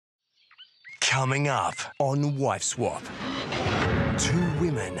Coming up on Wife Swap. Two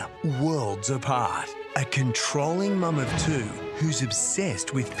women worlds apart. A controlling mum of two who's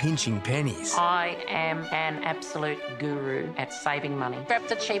obsessed with pinching pennies. I am an absolute guru at saving money. Grab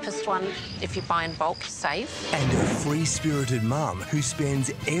the cheapest one. If you buy in bulk, save. And a free-spirited mum who spends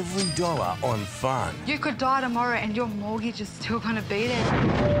every dollar on fun. You could die tomorrow and your mortgage is still going to be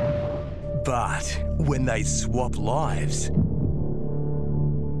there. But when they swap lives,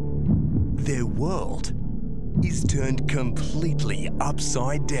 their world is turned completely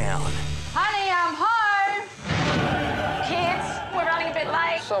upside down. Honey, I'm home. Kids, we're running a bit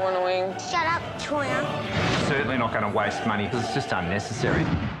late. So annoying. Shut up, Toya. Certainly not going to waste money because it's just unnecessary.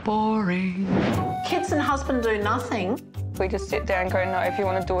 Boring. Kids and husband do nothing. We just sit there and go, no, if you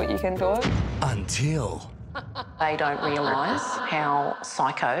want to do it, you can do it. Until They don't realise how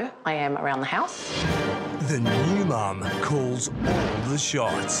psycho I am around the house. the new mum calls all the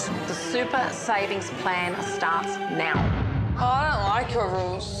shots. The super savings plan starts now. Oh, I don't like your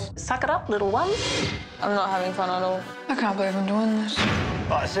rules. Suck it up, little ones. I'm not having fun at all. I can't believe I'm doing this.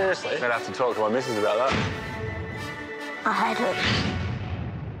 Like, seriously? I'm gonna have to talk to my missus about that. I hate it.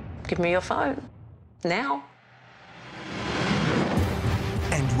 Give me your phone. Now.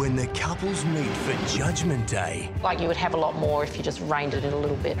 And when the couples meet for Judgment Day, Like you would have a lot more if you just reined it in a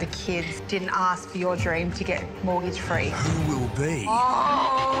little bit. The kids didn't ask for your dream to get mortgage free. who will be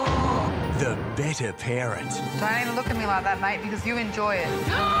the better parent? Don't even look at me like that, mate, because you enjoy it.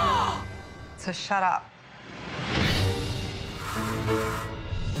 So shut up.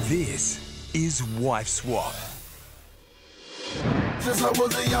 This is Wife Swap. Since I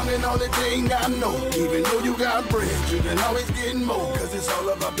was a young and only thing I know, even though you got bread, you can always get more, cause it's all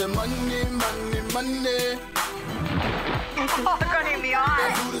about the money, money, money. Oh, I got in the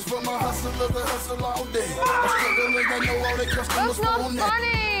eye. I do this for my hustlers, I hustle all day. I struggle and I know all the customers That's not want that.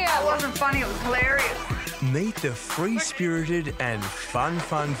 funny. It wasn't funny, it was hilarious. Meet the free-spirited and fun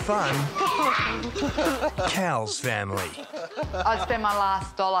Cal's family. I'd spend my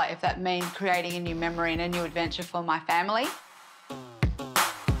last dollar if that means creating a new memory and a new adventure for my family.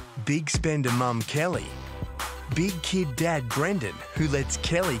 Big spender mum Kelly. Big kid dad Brendan, who lets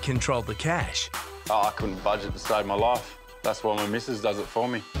Kelly control the cash. Oh, I couldn't budget to save my life. That's why my missus does it for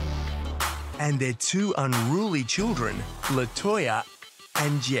me. And their two unruly children, Latoya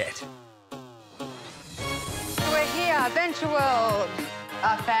and Jet. We're here, Adventure World.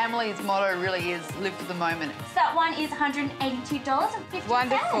 Our family's motto really is live for the moment. So that one is $182.50.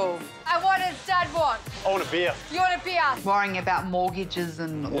 Wonderful. And what does Dad want? I want a beer. You want a beer? Worrying about mortgages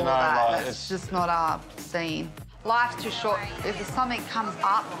and all that, like, that's just not our scene. Life's too short. If something comes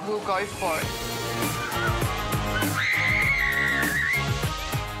up, we'll go for it.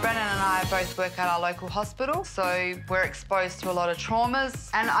 Brennan and I both work at our local hospital, so we're exposed to a lot of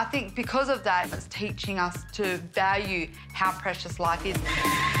traumas. And I think because of that, it's teaching us to value how precious life is.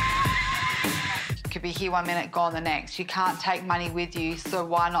 You could be here 1 minute, gone the next. You can't take money with you, so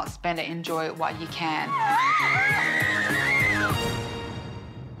why not spend it, enjoy it while you can?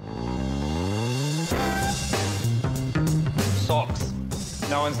 Socks.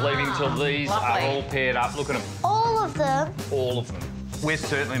 No one's leaving till these lovely. are all paired up. Look at them. All of them. All of them. We're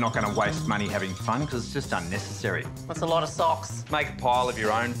certainly not going to waste money having fun because it's just unnecessary. That's a lot of socks. Make a pile of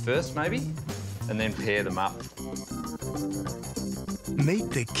your own first, maybe, and then pair them up.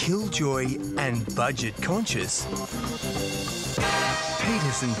 Meet the killjoy and budget-conscious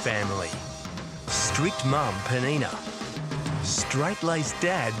Peterson family. Strict mum, Penina. Straight-laced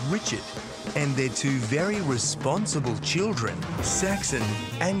dad, Richard. And their two very responsible children, Saxon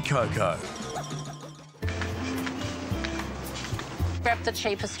and Coco. Grab the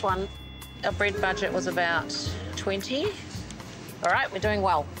cheapest one. Our bread budget was about 20. All right, we're doing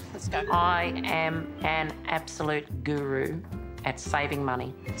well. Let's go. I am an absolute guru at saving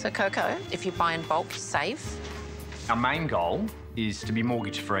money. So, Coco, if you buy in bulk, save. Our main goal is to be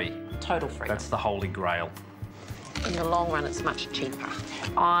mortgage-free. Total free. That's the holy grail. In the long run, it's much cheaper.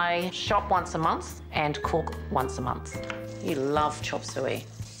 I shop once a month and cook once a month. You love chop suey.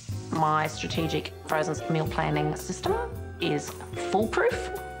 My strategic frozen meal planning system is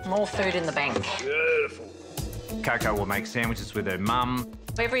foolproof. More food in the bank. Beautiful. Coco will make sandwiches with her mum.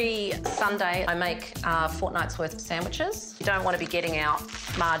 Every Sunday, I make a fortnight's worth of sandwiches. You don't want to be getting out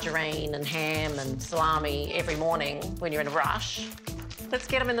margarine and ham and salami every morning when you're in a rush. Let's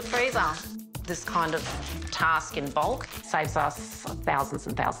get them in the freezer. This kind of task in bulk saves us thousands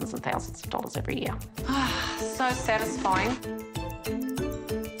and thousands and thousands of dollars every year. So satisfying.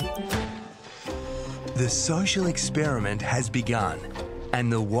 The social experiment has begun,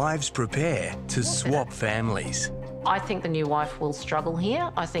 and the wives prepare to swap families. I think the new wife will struggle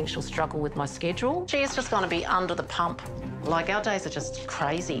here. I think she'll struggle with my schedule. She is just going to be under the pump. Like, our days are just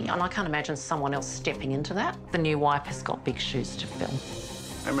crazy, and I can't imagine someone else stepping into that. The new wife has got big shoes to fill.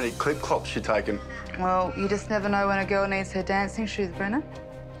 How many clip clops you taking? Well, you just never know when a girl needs her dancing shoes, Brennan.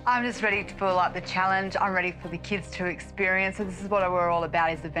 I'm just ready for, like, the challenge. I'm ready for the kids to experience it. This is what we're all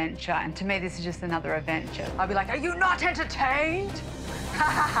about, is adventure. And to me, this is just another adventure. I'll be like, are you not entertained?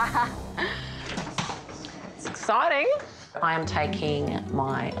 It's exciting. I am taking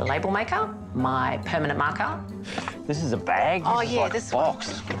my label maker, my permanent marker. This is a bag? Oh, this is yeah, like this a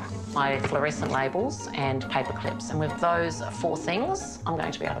box. My fluorescent labels and paper clips. And with those 4 things, I'm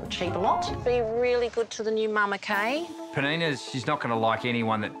going to be able to achieve a lot. Be really good to the new mum, okay? Penina's, she's not going to like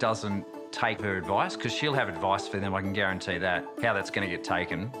anyone that doesn't take her advice, because she'll have advice for them, I can guarantee that. How that's going to get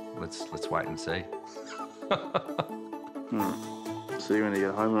taken, let's wait and see. See you when you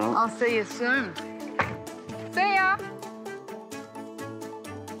get home, right? I'll see you soon. See ya.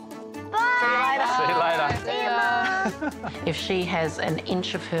 See you later. See ya. If she has an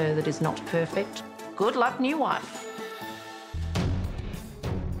inch of her that is not perfect, good luck, new wife.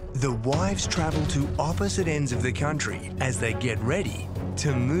 The wives travel to opposite ends of the country as they get ready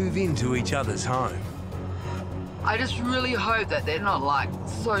to move into each other's home. I just really hope that they're not, like,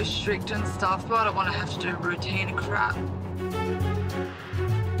 so strict and stuff, but I don't want to have to do routine crap.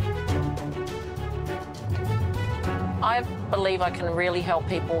 I believe I can really help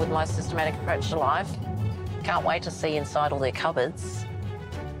people with my systematic approach to life. Can't wait to see inside all their cupboards.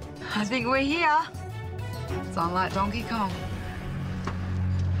 I think we're here. Sound like Donkey Kong.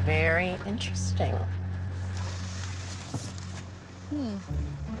 Very interesting.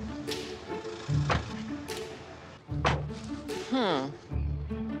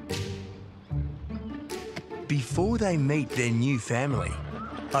 Before they meet their new family,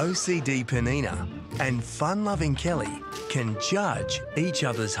 OCD Penina and fun-loving Kelly can judge each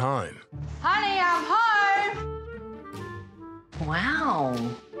other's home. Honey, I'm home. Wow.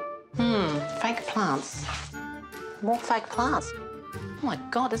 Fake plants. More fake plants. Oh my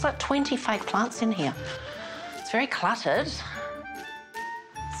God, there's like 20 fake plants in here. It's very cluttered.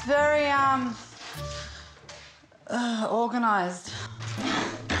 It's very, organised.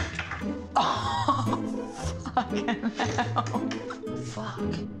 Oh, fucking hell. Fuck.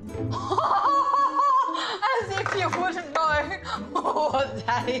 As if you wouldn't know what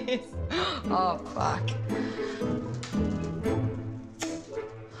that is. Oh, fuck.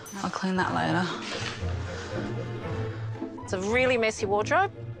 I'll clean that later. It's a really messy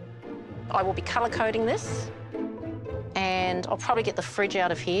wardrobe. I will be colour coding this, and I'll probably get the fridge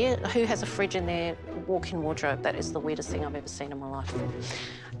out of here. Who has a fridge in their walk-in wardrobe? That is the weirdest thing I've ever seen in my life.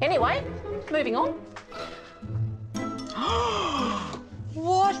 Anyway, moving on.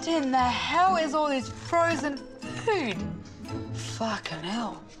 What in the hell is all this frozen food? Fucking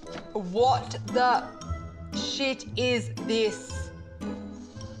hell. What the shit is this?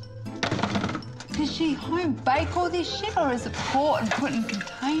 Did she home bake all this shit, or is it bought and put in a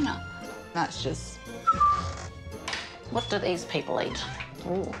container? That's just... What do these people eat?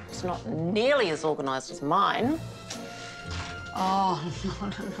 Ooh, it's not nearly as organised as mine. Oh,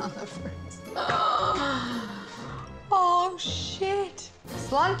 not another fridge. Oh, shit.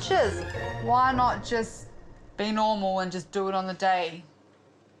 It's lunches. Why not just be normal and just do it on the day?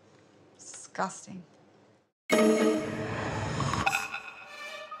 It's disgusting.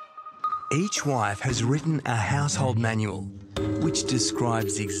 Each wife has written a household manual which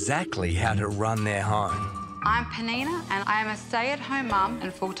describes exactly how to run their home. I'm Penina, and I am a stay-at-home mum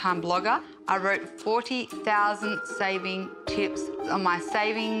and full-time blogger. I wrote 40,000 saving tips on my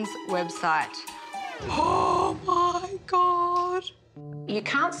savings website. Oh, my God. You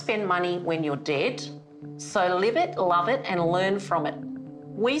can't spend money when you're dead, so live it, love it, and learn from it.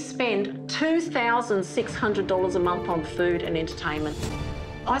 We spend $2,600 a month on food and entertainment.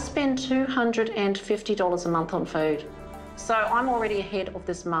 I spend $250 a month on food. So I'm already ahead of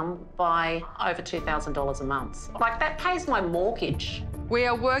this mum by over $2,000 a month. Like, that pays my mortgage. We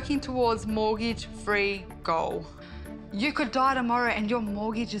are working towards mortgage-free goal. You could die tomorrow and your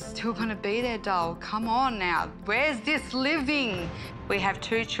mortgage is still going to be there, doll. Come on now. Where's this living? We have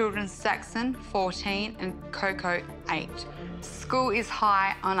 2 children, Saxon, 14, and Coco, 8. School is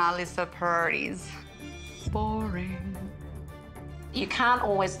high on our list of priorities. Boring. You can't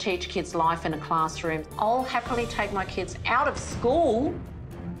always teach kids life in a classroom. I'll happily take my kids out of school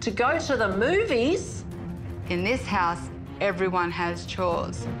to go to the movies. In this house, everyone has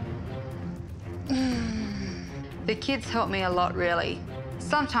chores. The kids help me a lot, really.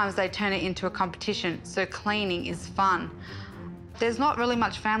 Sometimes they turn it into a competition, so cleaning is fun. There's not really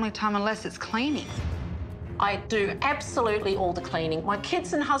much family time unless it's cleaning. I do absolutely all the cleaning. My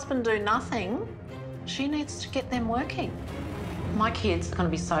kids and husband do nothing. She needs to get them working. My kids are going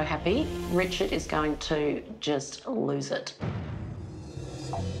to be so happy. Richard is going to just lose it.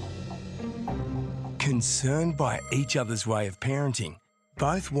 Concerned by each other's way of parenting,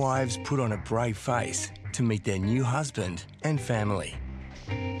 both wives put on a brave face to meet their new husband and family.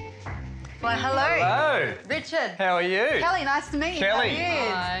 Well, hello. Hello. Richard. How are you? Kelly, nice to meet you. Kelly. How are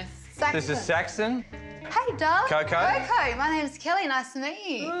you? Hi. Saxon. This is Saxon. Hey, darling. Coco. Coco. My name's Kelly. Nice to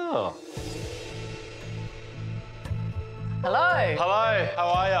meet you. Oh. Hello. Hello, how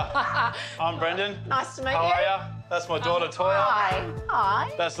are you? I'm Brendan. Nice to meet How you. are you? That's my daughter, Toya. Hi.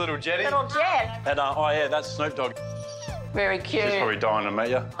 Hi. That's little Jetty. Little Jet. And, oh, yeah, that's Snoop Dogg. Very cute. She's probably dying to meet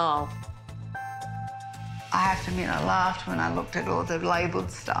you. Oh. I have to admit, I laughed when I looked at all the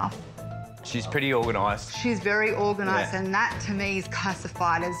labelled stuff. She's pretty organised. She's very organised, Yeah. and that to me is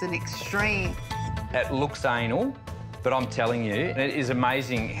classified as an extreme. It looks anal, but I'm telling you, it is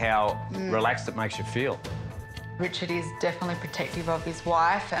amazing how relaxed it makes you feel. Richard is definitely protective of his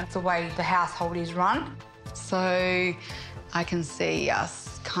wife, and it's the way the household is run. So I can see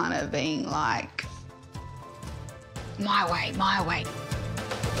us kind of being like, my way, my way.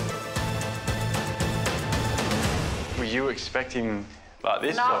 Were you expecting like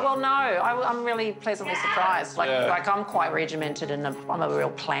this? No, or- well, no. I'm really pleasantly surprised. Like I'm quite regimented and I'm a real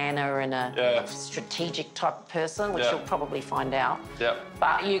planner and a strategic type of person, which Yeah. you'll probably find out. Yeah.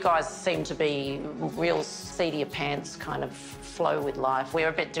 But you guys seem to be real seat of pants kind of flow with life. We're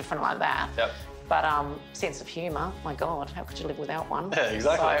a bit different like that. Yep. But sense of humour, my God, how could you live without one? Yeah,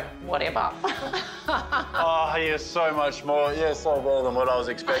 exactly. So, whatever. Oh, you're so much more. You're so better than what I was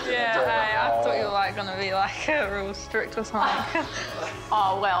expecting. Yeah, to do. hey, I thought you were like gonna be like real strict or something.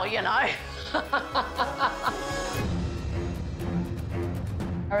 Oh, well, you know.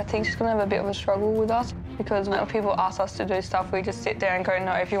 I think she's gonna have a bit of a struggle with us because when people ask us to do stuff, we just sit there and go,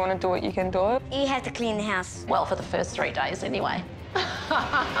 no, if you want to do it, you can do it. You have to clean the house. Well, for the first 3 days anyway.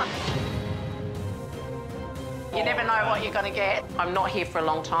 You never know what you're going to get. I'm not here for a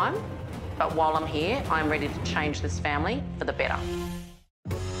long time, but while I'm here, I'm ready to change this family for the better.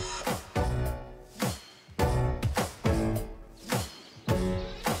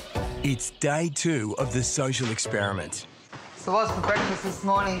 It's day 2 of the social experiment. So what's for breakfast this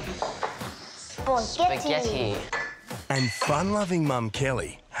morning? Spaghetti. And fun-loving mum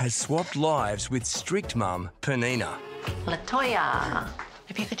Kelly has swapped lives with strict mum Penina. Latoya,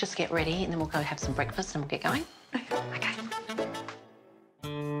 if you could just get ready and then we'll go have some breakfast and we'll get going. Okay.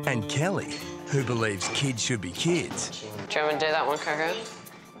 And Kelly, who believes kids should be kids, Do you want to do that one, Coco?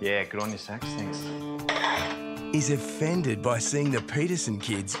 Yeah, good on you, Sax, thanks. is offended by seeing the Peterson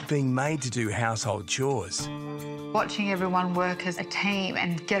kids being made to do household chores. Watching everyone work as a team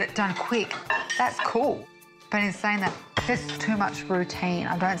and get it done quick, that's cool. But in saying that, there's too much routine.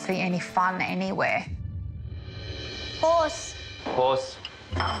 I don't see any fun anywhere. Horse. Horse.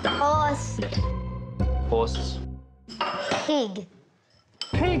 Horse. Horses. Pig.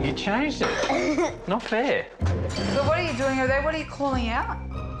 Pig, you changed it. Not fair. So what are you doing over there? What are you calling out?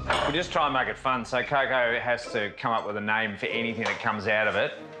 We just try and make it fun, so Coco has to come up with a name for anything that comes out of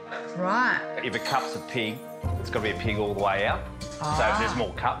it. Right. If a cup's a pig, it's got to be a pig all the way out. So if there's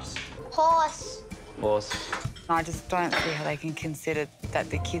more cups. Horse. Horse. I just don't see how they can consider that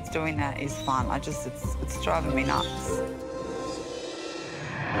the kids doing that is fun. It's driving me nuts.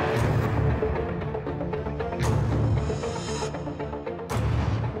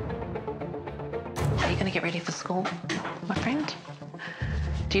 Are you going to get ready for school, my friend?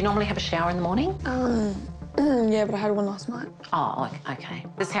 Do you normally have a shower in the morning? Yeah, but I had one last night. Oh, okay.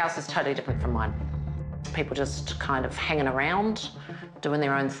 This house is totally different from mine. People just kind of hanging around, doing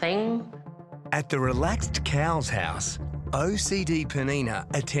their own thing. At the relaxed cow's house, OCD Penina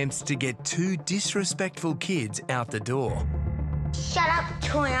attempts to get 2 disrespectful kids out the door. Shut up,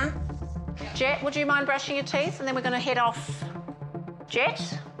 Toya. Jet, would you mind brushing your teeth? And then we're going to head off.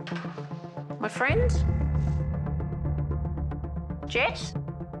 Jet? My friend? Jet?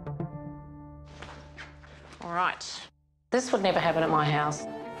 All right. This would never happen at my house.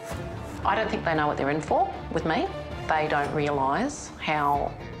 I don't think they know what they're in for with me. They don't realise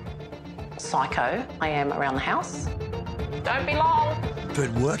how psycho I am around the house. Don't be long.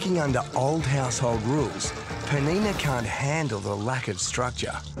 But working under old household rules, Penina can't handle the lack of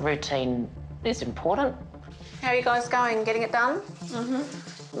structure. Routine is important. How are you guys going? Getting it done?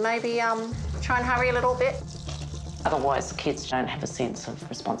 Maybe try and hurry a little bit. Otherwise, kids don't have a sense of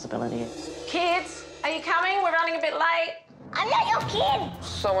responsibility. Kids, are you coming? We're running a bit late. I'm not your kid.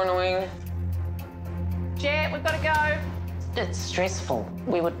 So annoying. Jet, we've got to go. It's stressful.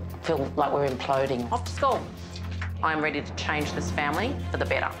 We would feel like we're imploding. Off to school. I'm ready to change this family for the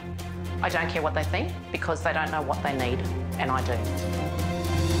better. I don't care what they think because they don't know what they need, and I do.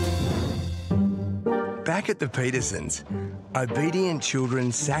 Back at the Petersons, obedient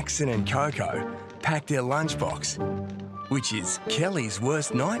children Saxon and Coco pack their lunchbox, which is Kelly's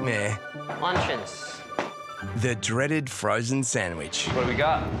worst nightmare. Luncheons. The dreaded frozen sandwich. What do we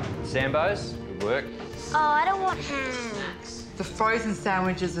got? Sambos? Good work. Oh, I don't want ham. The frozen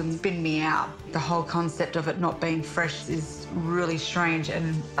sandwiches and bin me out. The whole concept of it not being fresh is really strange,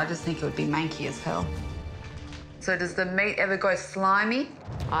 and I just think it would be manky as hell. So does the meat ever go slimy?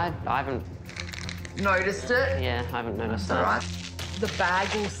 I haven't... Noticed it? Yeah, I haven't noticed All that. right. The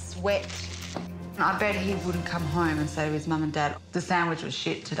bag will sweat. I bet he wouldn't come home and say to his mum and dad, the sandwich was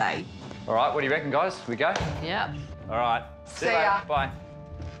shit today. All right, what do you reckon, guys? We go? Yep. All right. See ya. Later. Bye.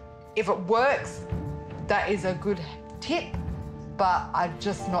 If it works, that is a good tip, but I'm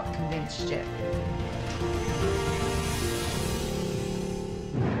just not convinced yet.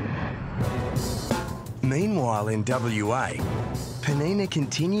 Meanwhile, in WA, Penina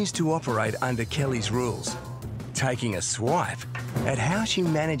continues to operate under Kelly's rules, taking a swipe at how she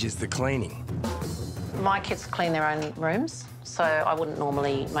manages the cleaning. My kids clean their own rooms, so I wouldn't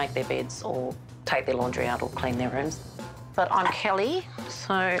normally make their beds or take their laundry out or clean their rooms. But I'm Kelly,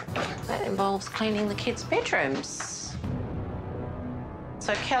 so that involves cleaning the kids' bedrooms.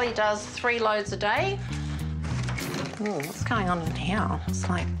 So Kelly does 3 loads a day. Ooh, what's going on in here? It's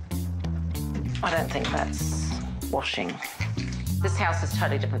like, I don't think that's washing. This house is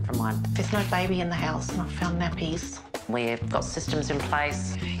totally different from mine. There's no baby in the house, and I've found nappies. We've got systems in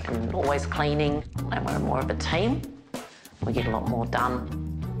place and always cleaning, and we're more of a team. We get a lot more done.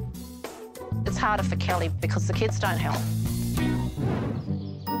 It's harder for Kelly because the kids don't help.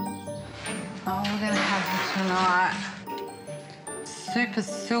 Oh, we're gonna have it tonight. Super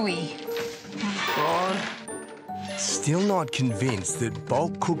suey. Oh, God. Still not convinced that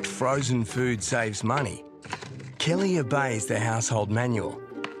bulk cooked frozen food saves money, Kelly obeys the household manual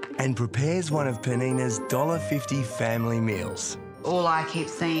and prepares one of Penina's $1.50 family meals. All I keep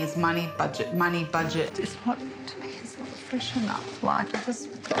seeing is money, budget, money, budget. It's not, to me, it's not fresh enough. Like, I just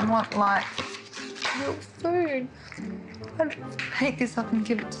want, like, real food. I'd pick this up and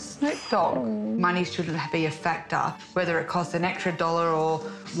give it to Snoop Dogg. Money shouldn't be a factor, whether it costs an extra $1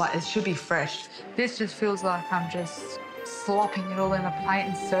 or, like, it should be fresh. This just feels like I'm just slopping it all in a plate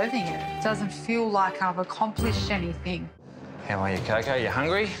and serving it. It doesn't feel like I've accomplished anything. How are you, Coco? You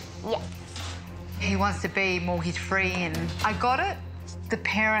hungry? Yeah. He wants to be mortgage-free, and I got it. The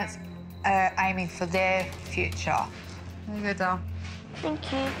parents are aiming for their future. There you go, Dal.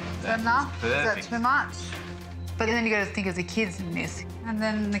 Thank you. Is that enough? Perfect. Is that too much? But then you got to think of the kids in this. And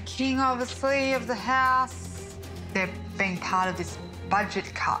then the king, obviously, of the house. They're being part of this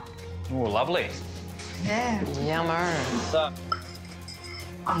budget cut. Oh, lovely. Yeah. Yummer. So,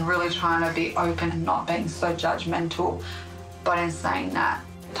 I'm really trying to be open and not being so judgmental. But in saying that,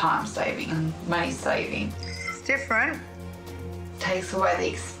 time saving and money saving. It's different. Takes away the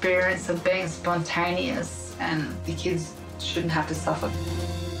experience of being spontaneous, and the kids shouldn't have to suffer.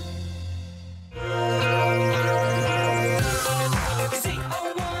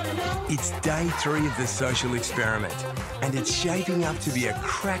 It's day 3 of the social experiment, and it's shaping up to be a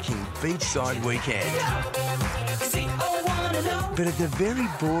cracking beachside weekend. But at the very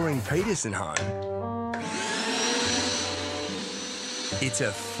boring Peterson home, it's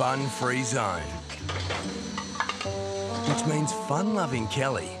a fun-free zone. Which means fun-loving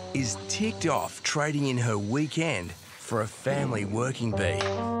Kelly is ticked off trading in her weekend for a family working bee.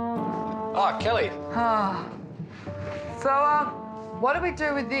 oh, Kelly. So, what do we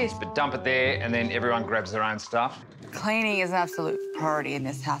do with this? But dump it there and then everyone grabs their own stuff. Cleaning is an absolute priority in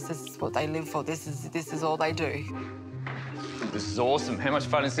this house. This is what they live for. This is all they do. This is awesome. How much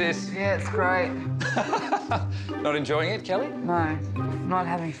fun is this? Yeah, it's great. Not enjoying it, Kelly? No, not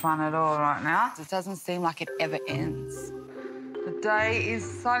having fun at all right now. It doesn't seem like it ever ends. The day is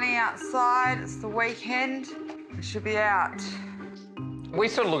sunny outside. It's the weekend. We should be out. We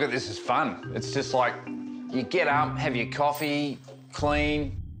sort of look at this as fun. It's just like you get up, have your coffee,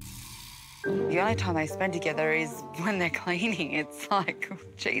 clean. The only time they spend together is when they're cleaning. It's like,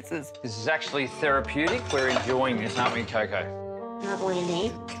 Jesus. This is actually therapeutic. We're enjoying this, aren't we, Coco? Not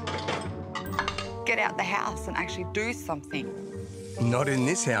really. Get out the house and actually do something. Not in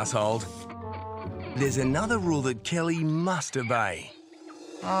this household. There's another rule that Kelly must obey.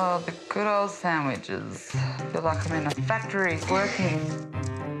 Oh, the good old sandwiches. I feel like I'm in a factory working.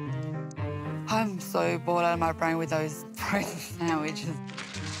 I'm so bored out of my brain with those frozen sandwiches.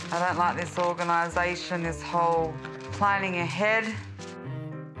 I don't like this organisation, this whole planning ahead.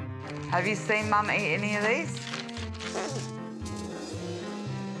 Have you seen Mum eat any of these?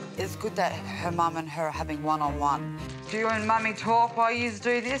 It's good that her mum and her are having one-on-one. Do you and Mummy talk while you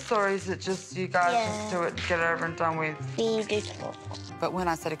do this, or is it just you guys just do it to get it over and done with? We do talk. But when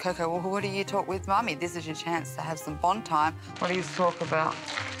I said to Coco, well, what do you talk with Mummy? This is your chance to have some bond time. What do you talk about?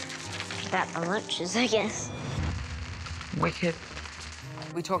 About the lunches, I guess. Wicked.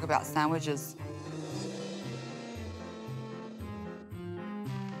 We talk about sandwiches.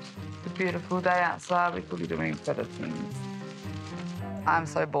 It's a beautiful day outside. We could be doing better things. I'm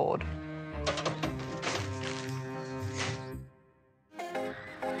so bored.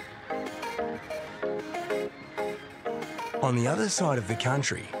 On the other side of the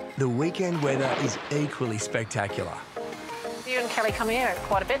country, the weekend weather is equally spectacular. You and Kelly come here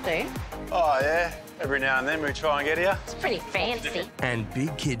quite a bit, do you? Oh, yeah. Every now and then we try and get here. It's pretty fancy. And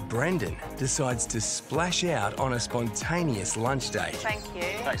big kid Brendan decides to splash out on a spontaneous lunch date, Thank you.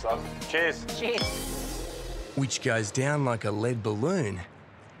 Thanks, love. Cheers. Cheers. which goes down like a lead balloon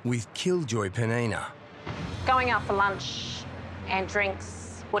with Killjoy Penina. Going out for lunch and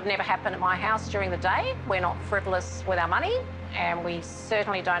drinks would never happen at my house during the day. We're not frivolous with our money, and we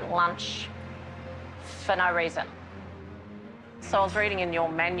certainly don't lunch for no reason. So I was reading in your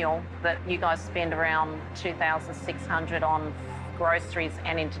manual that you guys spend around $2,600 on groceries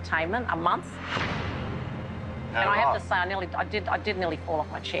and entertainment a month. And I have to say, I did nearly fall off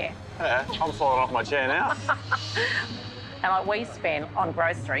my chair. Yeah, I'm falling off my chair now. And like, we spend on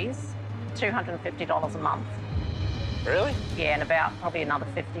groceries $250 a month. Really? Yeah, and about probably another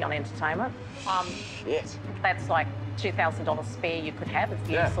 $50 on entertainment. Yes. That's like $2,000 spare you could have if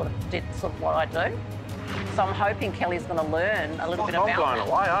you Yeah. sort of did sort of what I do. So I'm hoping Kelly's going to learn a little bit about I'm blown it.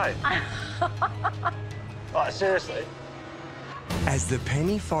 away, eh? Like, seriously. As the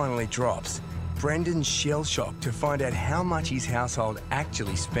penny finally drops, Brendan's shell-shocked to find out how much his household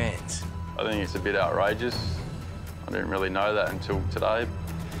actually spends. I think it's a bit outrageous. I didn't really know that until today.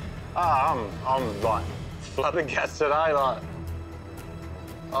 I'm like flabbergasted today, like,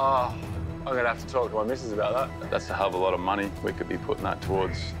 I'm gonna have to talk to my missus about that. That's a hell of a lot of money. We could be putting that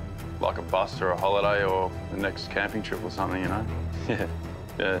towards like a bus or a holiday or the next camping trip or something, you know?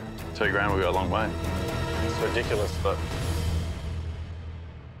 Yeah, $2,000 will go a long way. It's ridiculous, but...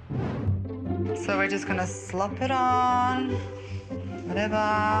 So we're just gonna slop it on,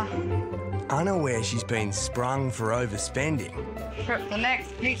 whatever. Unaware she's been sprung for overspending, The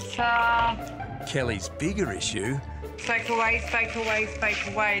next picture. Kelly's bigger issue Fake away, fake away,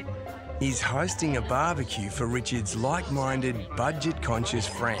 fake away. is hosting a barbecue for Richard's like-minded, budget-conscious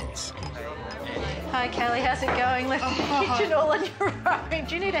friends. Hi, Kelly, how's it going? Left the kitchen all on your own.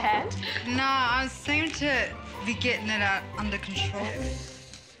 Do you need a hand? No, I seem to be getting it under control.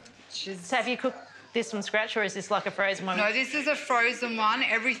 So have you cooked this from scratch, or is this like a frozen one? No, this is a frozen one.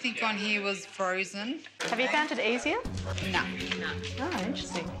 Everything on here was frozen. Have you found it easier? No. Oh,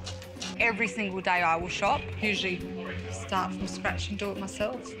 interesting. Every single day I will shop, usually start from scratch and do it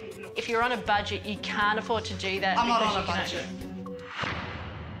myself. If you're on a budget, you can't afford to do that. I'm not because on a you can- budget.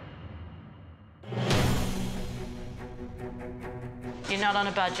 You're not on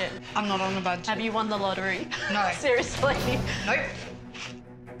a budget. I'm not on a budget. Have you won the lottery? No. Seriously? Nope.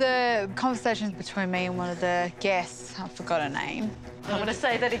 The conversations between me and one of the guests, I forgot her name. I'm going to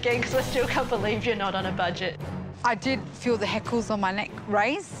say that again because I still can't believe you're not on a budget. I did feel the heckles on my neck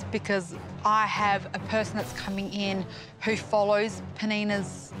raise because I have a person that's coming in who follows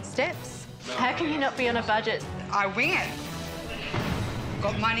Penina's steps. How can you not be on a budget? I wing it.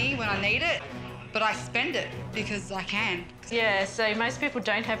 Got money when I need it, but I spend it because I can. Yeah, so most people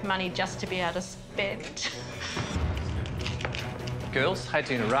don't have money just to be able to spend. Girls, hate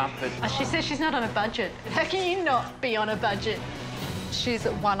to interrupt, but She says she's not on a budget. How can you not be on a budget? She's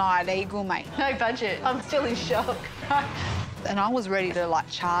a one-eyed eagle, mate. No budget. I'm still in shock. And I was ready to, like,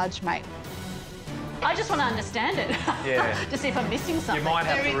 charge, mate. I just want to understand it. Yeah. To see if I'm missing something. you might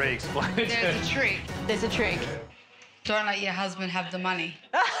have to There is- re-explain it. There's a trick. There's a trick. Don't let your husband have the money.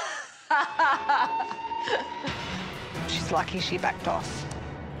 She's lucky she backed off.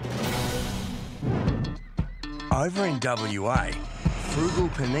 Over in WA, frugal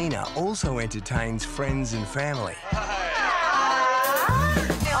Penina also entertains friends and family.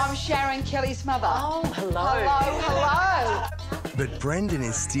 I'm Sharon, Kelly's mother. Oh, hello. Hello. But Brendan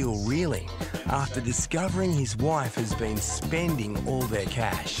is still reeling after discovering his wife has been spending all their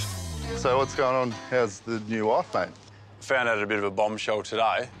cash. So what's going on? How's the new wife, mate? Found out a bit of a bombshell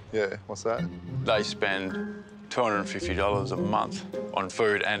today. Yeah, what's that? They spend $250 a month on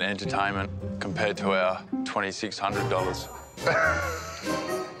food and entertainment compared to our $2,600.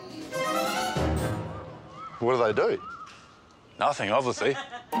 What do they do? Nothing, obviously.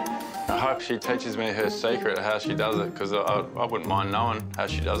 I hope she teaches me her secret of how she does it, because I wouldn't mind knowing how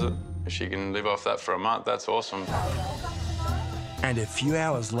she does it. If she can live off that for a month, that's awesome. And a few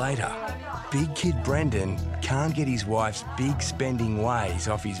hours later, big kid Brendan can't get his wife's big spending ways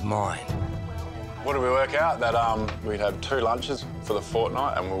off his mind. What did we work out? That we'd have 2 lunches for the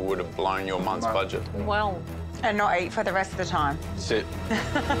fortnight and we would have blown your month's budget. Well, And not eat for the rest of the time. That's it.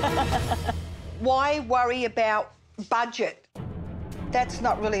 Why worry about budget? That's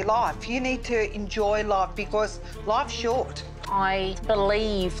not really life. You need to enjoy life because life's short. I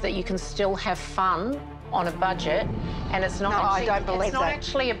believe that you can still have fun on a budget, and it's not. No, I don't believe it's not that.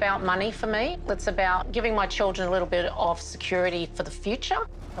 actually about money for me. It's about giving my children a little bit of security for the future.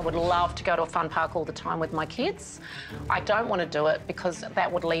 I would love to go to a fun park all the time with my kids. I don't want to do it because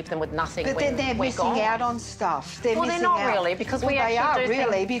that would leave them with nothing. But then they're missing out on stuff. They're Well, they're missing not out. really, because we Well, they actually are do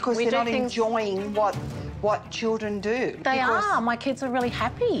really things- because we they're do not things- enjoying what children do. They because are. My kids are really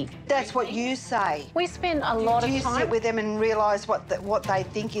happy. That's what you say. We spend a lot Do of you time. sit with them and realise what they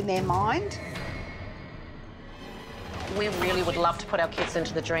think in their mind? We really would love to put our kids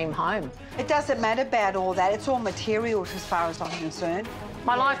into the dream home. It doesn't matter about all that. It's all material as far as I'm concerned.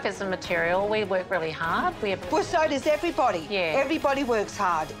 My life isn't material. We work really hard. Well, so does everybody. Yeah. Everybody works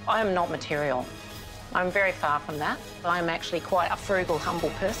hard. I am not material. I'm very far from that. I'm actually quite a frugal, humble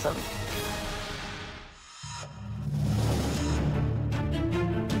person.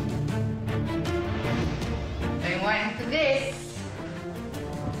 Been waiting for this.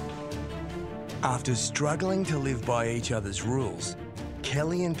 After struggling to live by each other's rules,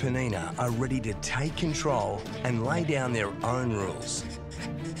 Kelly and Penina are ready to take control and lay down their own rules.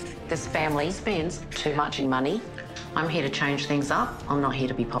 This family spends too much in money. I'm here to change things up. I'm not here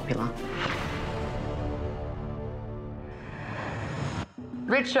to be popular.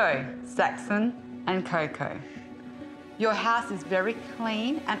 Richo, Saxon and Coco. Your house is very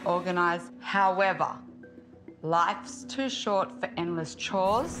clean and organised. However, life's too short for endless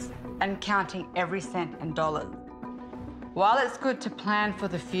chores and counting every cent in dollars. While it's good to plan for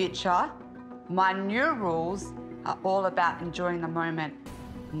the future, my new rules are all about enjoying the moment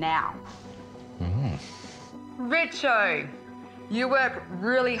now. Richo, you work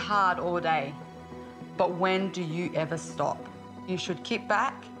really hard all day, but when do you ever stop? You should kick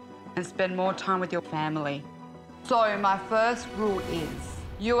back and spend more time with your family. So my first rule is,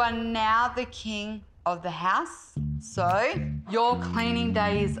 you are now the king of the house, so your cleaning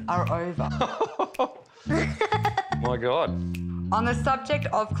days are over. My God. On the subject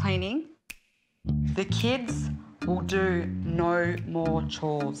of cleaning, the kids will do no more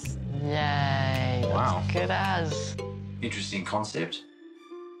chores. Yay. Wow. Good as. Interesting concept.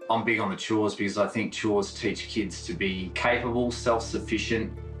 I'm big on the chores because I think chores teach kids to be capable,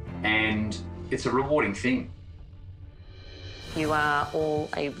 self-sufficient, and it's a rewarding thing. You are all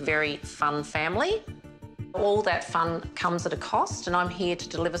a very fun family. All that fun comes at a cost, and I'm here to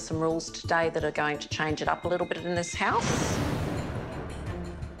deliver some rules today that are going to change it up a little bit in this house.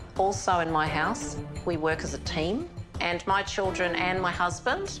 Also in my house, we work as a team, and my children and my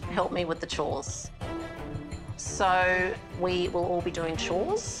husband help me with the chores. So we will all be doing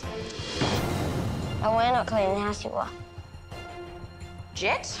chores. And we're not cleaning the house, you are.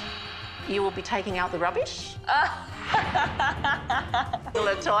 Jet, you will be taking out the rubbish.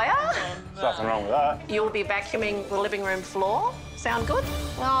 Latoya, There's nothing wrong with that. you'll be vacuuming the living room floor. Sound good?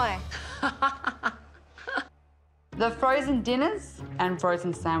 No. The frozen dinners and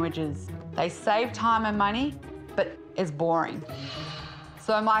frozen sandwiches, they save time and money, but it's boring.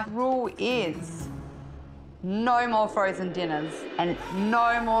 So my rule is no more frozen dinners and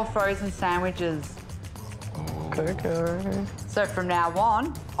no more frozen sandwiches. So from now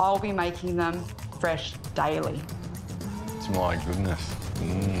on, I'll be making them fresh daily. My goodness.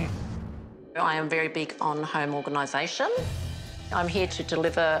 I am very big on home organisation. I'm here to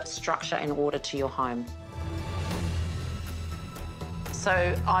deliver structure and order to your home.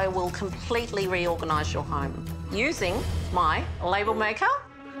 So I will completely reorganise your home. Using my label maker,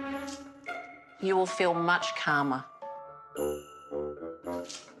 you will feel much calmer.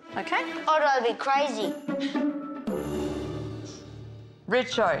 Okay? I'd rather be crazy.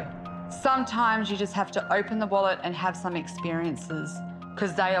 Richo, sometimes you just have to open the wallet and have some experiences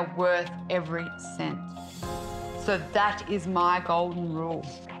because they are worth every cent. So that is my golden rule.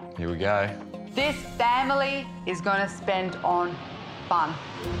 Here we go. This family is going to spend on fun.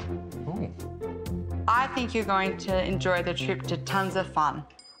 I think you're going to enjoy the trip to tons of fun.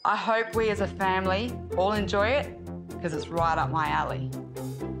 I hope we as a family all enjoy it because it's right up my alley.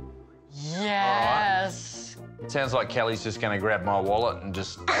 Yes. Sounds like Kelly's just going to grab my wallet and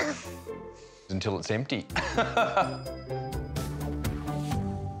just until it's empty.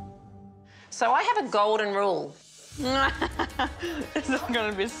 So I have a golden rule. It's not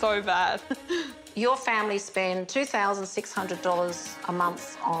going to be so bad. Your family spend $2,600 a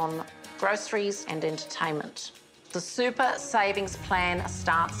month on groceries and entertainment. The super savings plan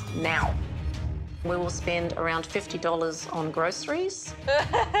starts now. We will spend around $50 on groceries.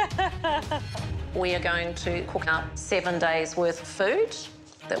 We are going to cook up 7 days worth of food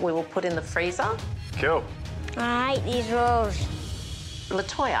that we will put in the freezer. Cool. I hate these rolls.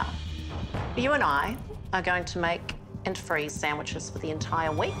 Latoya, you and I are going to make and freeze sandwiches for the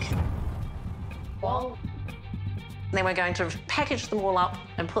entire week. Then we're going to package them all up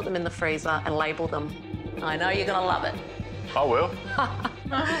and put them in the freezer and label them. I know you're gonna love it. I will.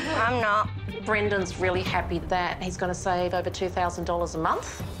 I'm not. Brendan's really happy that he's gonna save over $2,000 a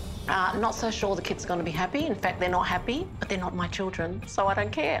month. Not so sure the kids are gonna be happy. In fact, they're not happy, but they're not my children, so I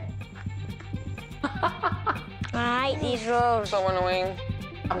don't care. I hate these rolls. So annoying.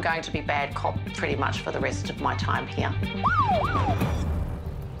 I'm going to be bad cop pretty much for the rest of my time here.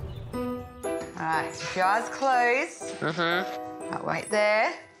 All right, keep your eyes closed. Right, wait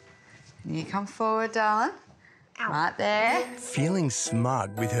there. You come forward, darling. Right there. Feeling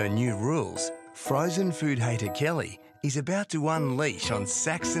smug with her new rules, frozen food hater Kelly is about to unleash on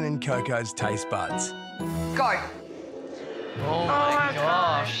Saxon and Coco's taste buds. Go. Oh my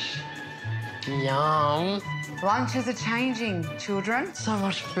gosh. Yum. Lunches are changing, children. So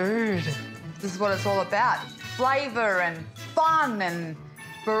much food. This is what it's all about. Flavour and fun and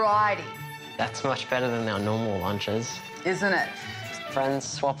variety. That's much better than our normal lunches. Isn't it? Friends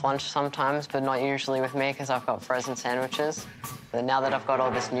swap lunch sometimes, but not usually with me because I've got frozen sandwiches. But now that I've got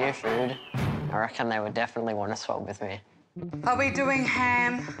all this new food, I reckon they would definitely want to swap with me. Are we doing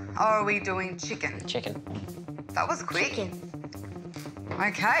ham or are we doing chicken? Chicken. That was quick. Chicken.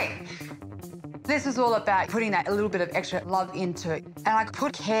 Okay. This is all about putting that a little bit of extra love into it. And I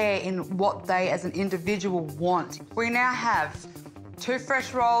put care in what they as an individual want. We now have 2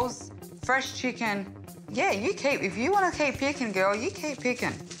 fresh rolls, fresh chicken. Yeah, you keep, if you want to keep picking, girl, you keep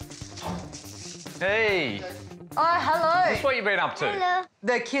picking. Hey, Oh, hello. that's what you've been up to. Hello.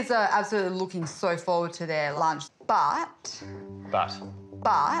 The kids are absolutely looking so forward to their lunch. But But.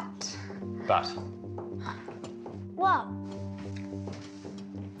 What?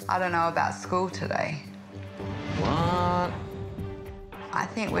 I don't know about school today. What? I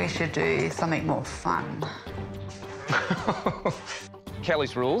think we should do something more fun.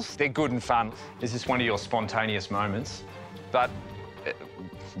 Kelly's rules, they're good and fun. Is this one of your spontaneous moments? But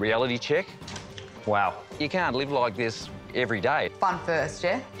reality check? Wow, you can't live like this every day. Fun first,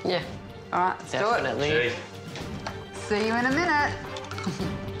 yeah? Yeah, All right, let's do it. definitely. See you in a minute.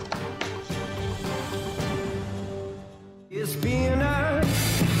 It's been a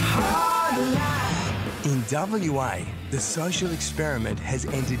hard life. In WA, the social experiment has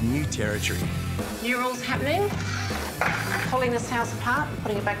entered new territory. New rules happening. Pulling this house apart,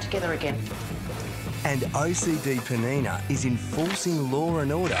 putting it back together again. And OCD Penina is enforcing law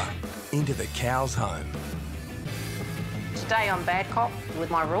and order into the cow's home. Today I'm bad cop with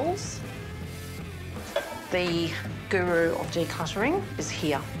my rules. The guru of decluttering is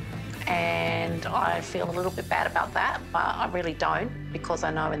here. And I feel a little bit bad about that, but I really don't, because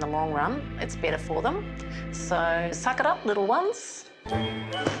I know in the long run it's better for them. So suck it up, little ones.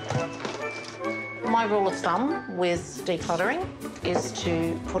 My rule of thumb with decluttering is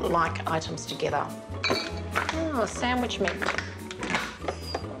to put like items together. Oh, sandwich meat.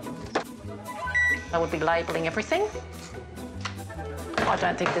 I would be labelling everything. I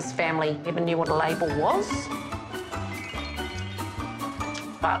don't think this family even knew what a label was.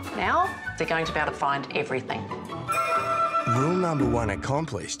 But now they're going to be able to find everything. Rule number 1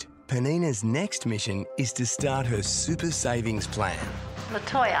 accomplished. Penina's next mission is to start her super savings plan.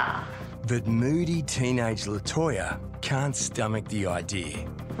 Latoya, But moody teenage Latoya can't stomach the idea.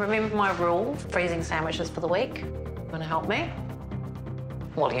 remember my rule, freezing sandwiches for the week? Want to help me?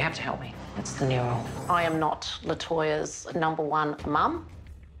 Well, you have to help me. That's the new rule. I am not Latoya's #1 mum.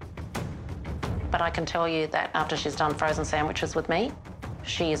 But I can tell you that after she's done frozen sandwiches with me,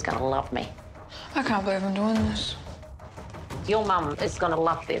 she is going to love me. I can't believe I'm doing this. Your mum is going to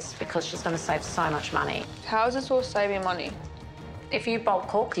love this because she's going to save so much money. How is this all saving money? If you bulk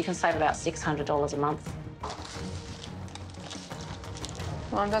cook, you can save about $600 a month.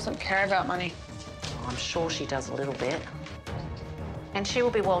 Mum doesn't care about money. I'm sure she does a little bit. And she will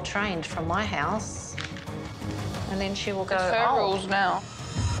be well trained from my house. And then she will go, It's her oh, rules now.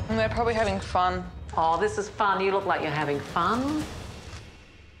 And they're probably having fun. oh, this is fun. You look like you're having fun.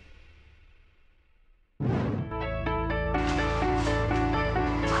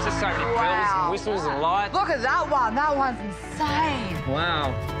 It's a so many bells and whistles and lights. Look at that one. That one's insane.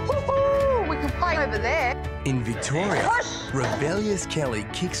 Wow. Woohoo! We can play over there. In Victoria, rebellious Kelly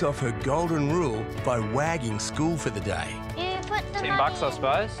kicks off her golden rule by wagging school for the day. You put the $10, I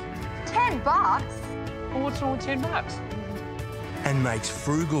suppose. $10? Well, what's wrong with $10? And makes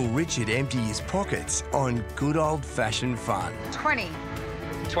frugal Richard empty his pockets on good old-fashioned fun. 20.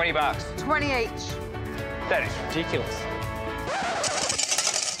 $20. 20 each. That is ridiculous.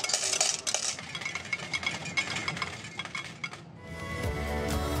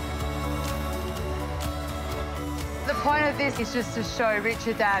 The point of this is just to show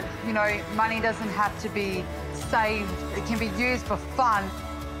Richard that, you know, money doesn't have to be saved. It can be used for fun.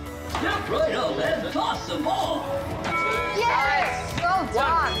 Step right up and toss the ball. Yes! Well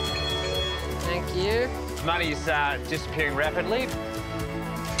done. Thank you. Money's disappearing rapidly.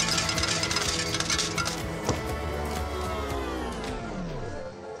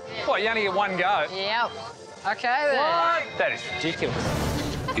 What, you only get one go? Yep. Okay then. What? That is ridiculous.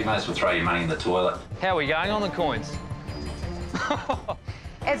 You may as well throw your money in the toilet. How are we going on the coins?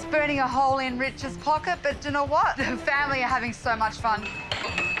 It's burning a hole in Richard's pocket, but do you know what? The family are having so much fun.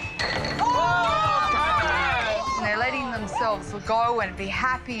 Oh! And they're letting themselves go and be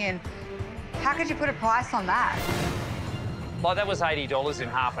happy, and how could you put a price on that? Like, that was $80 in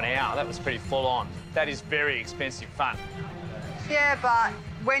half an hour. That was pretty full on. That is very expensive fun. Yeah, but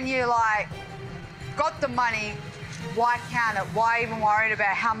when you, like, got the money, why count it? Why even worried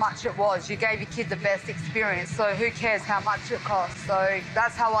about how much it was? You gave your kid the best experience, so who cares how much it costs? So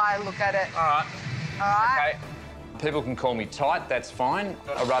that's how I look at it. All right. All right? Okay. People can call me tight, that's fine.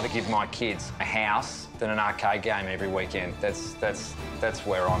 I'd rather give my kids a house than an arcade game every weekend. That's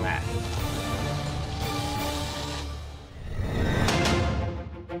where I'm at.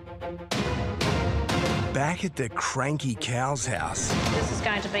 Back at the cranky cow's house. This is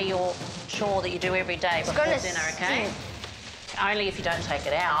going to be your chore that you do every day before dinner, okay? Only if you don't take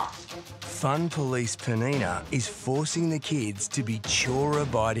it out. Fun police Penina is forcing the kids to be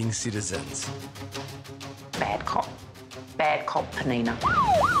chore-abiding citizens. Bad cop Penina.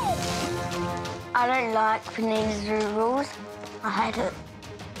 I don't like Penina's rules. I hate it.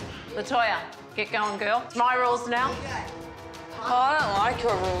 Latoya, get going, girl. It's my rules now. Oh, I don't like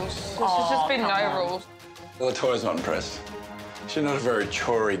your rules. There should just be no rules. Latoya's not impressed. She's not a very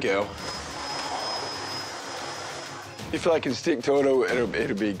chory girl. If I can stick to it,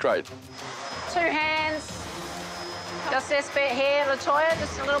 it'll be great. 2 hands. Just this bit here, Latoya,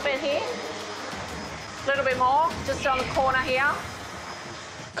 just a little bit here. A little bit more, just on the corner here.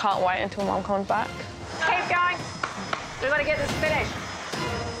 Can't wait until Mum comes back. Keep going. We've got to get this finished.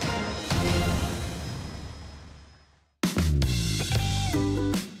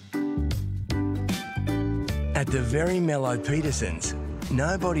 At the very mellow Petersons,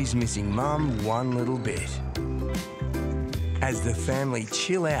 nobody's missing Mum one little bit. As the family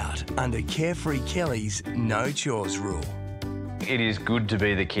chill out under carefree Kelly's no chores rule. It is good to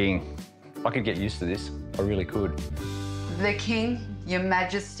be the king. I could get used to this. I really could. The King, Your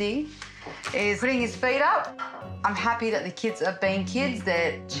Majesty, is putting his feet up. I'm happy that the kids are being kids.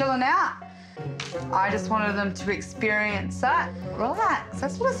 They're chilling out. I just wanted them to experience that. Relax,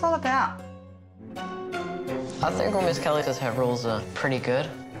 that's what it's all about. I think when Miss Kelly says her rules are pretty good.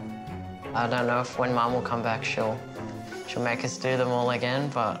 I don't know if when Mum will come back, she'll make us do them all again,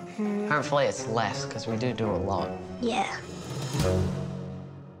 but hopefully it's less, because we do a lot. Yeah.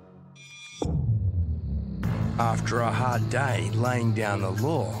 After a hard day laying down the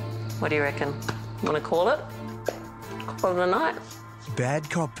law, What do you reckon? Want to call it? Call it a night? Bad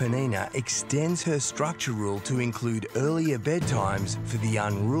Cop Penina extends her structure rule to include earlier bedtimes for the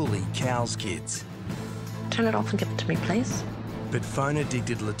unruly Cow's kids. Turn it off and give it to me, please. But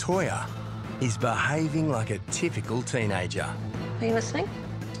phone-addicted Latoya is behaving like a typical teenager. Are you listening?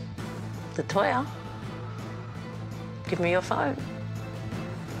 Latoya, give me your phone.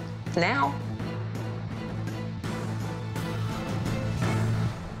 Now.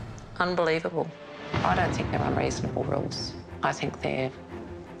 Unbelievable. I don't think they're unreasonable rules. I think they're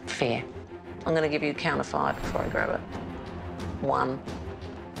fair. I'm going to give you a count of 5 before I grab it. 1,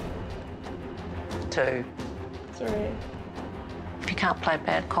 2, 3. If you can't play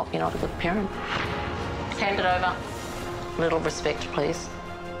bad cop, you're not a good parent. Hand it over. A little respect, please.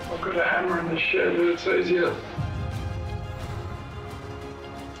 I've got a hammer in the shed, but it's easier.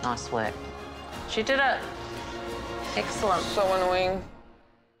 Nice work. She did it. Excellent. So annoying.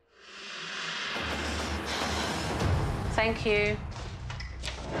 Thank you.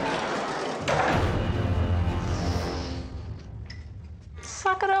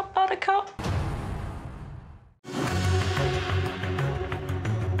 Suck it up, Buttercup.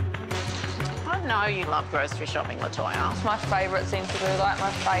 know you love grocery shopping, Latoya. It's my favourite thing to do, like my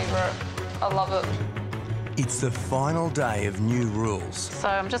favourite. I love it. It's the final day of new rules. So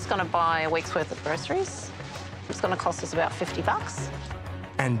I'm just going to buy a week's worth of groceries. It's going to cost us about $50.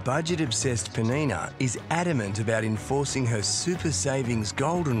 And budget-obsessed Penina is adamant about enforcing her super savings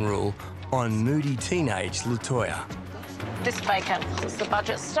golden rule on moody teenage Latoya. This bacon is the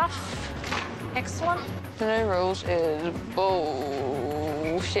budget stuff. Excellent. The new rules is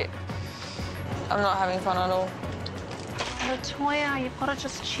bullshit. I'm not having fun at all. Latoya, you've got to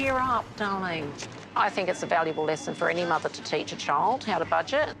just cheer up, darling. I think it's a valuable lesson for any mother to teach a child how to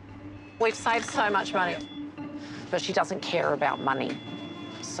budget. We've saved so much money, but she doesn't care about money.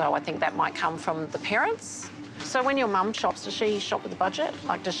 So I think that might come from the parents. So when your mum shops, does she shop with a budget?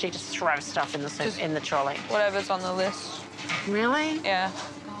 Like, does she just throw stuff in the trolley? Whatever's on the list. Really? Yeah.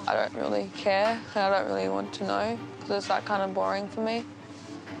 I don't really care. I don't really want to know because it's like kind of boring for me.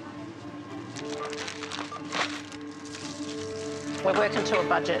 We're working to a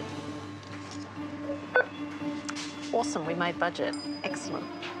budget. Awesome, we made budget. Excellent.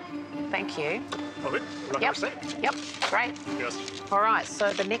 Thank you. All good? Yep, yep, great. Yes. All right,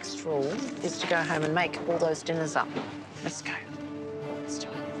 so the next rule is to go home and make all those dinners up. Let's go. Let's do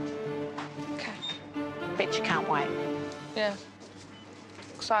it. Okay. Bet you can't wait. Yeah.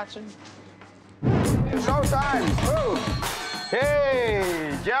 Excited. Showtime! Oh.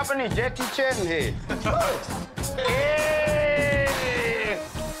 Hey, Japanese Jackie Chan here. Hey.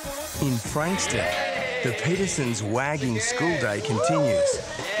 In Frankston, the Petersons' wagging school day continues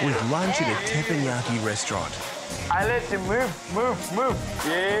with lunch at a teppanyaki restaurant. I let you move.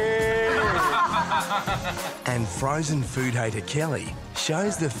 Yeah! And frozen food hater Kelly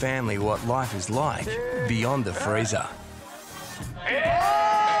shows the family what life is like beyond the freezer.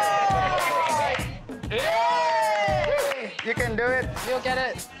 You can do it. You'll get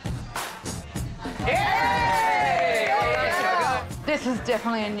it. This is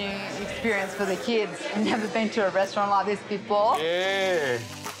definitely a new experience for the kids. I've never been to a restaurant like this before. Yeah.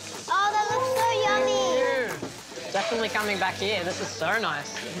 Oh, that looks so yummy. Definitely coming back here. This is so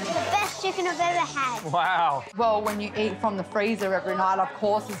nice. The best chicken I've ever had. Wow. Well, when you eat from the freezer every night, of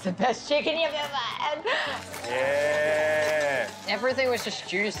course, it's the best chicken you've ever had. Yeah. Everything was just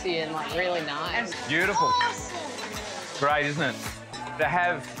juicy and like really nice. Beautiful. Awesome. Great, isn't it? To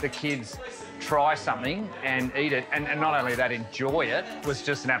have the kids try something and eat it, and not only that, enjoy it, was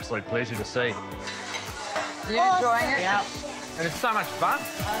just an absolute pleasure to see. You enjoying it? Yep. And it's so much fun.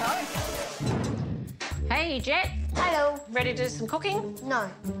 Hey, Jet. Hello. Ready to do some cooking? No.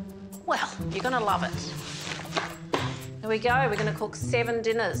 Well, you're going to love it. Here we go. We're going to cook 7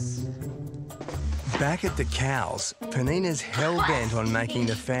 dinners. Back at the cows, Penina's hell-bent on making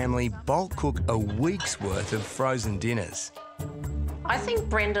the family bulk cook a week's worth of frozen dinners. I think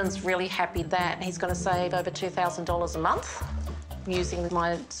Brendan's really happy that he's going to save over $2,000 a month using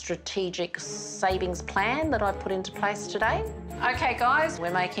my strategic savings plan that I put into place today. OK, guys,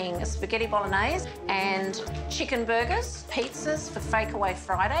 we're making a spaghetti bolognese and chicken burgers, pizzas for Fake Away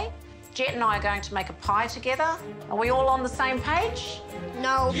Friday. Jet and I are going to make a pie together. Are we all on the same page?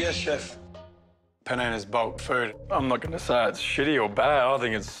 No. Yes, Chef. Penina's bulk food. I'm not going to say it's shitty or bad. I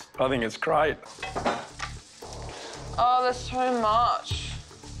think it's great. Oh, there's so much.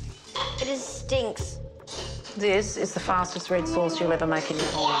 It just stinks. This is the fastest red sauce you'll ever make in your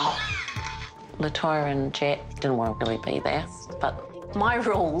whole life. Latoya and Jet didn't want to really be there, but my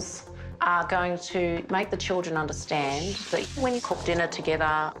rules are going to make the children understand that when you cook dinner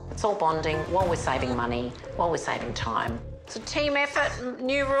together, it's all bonding while we're saving money, while we're saving time. It's a team effort,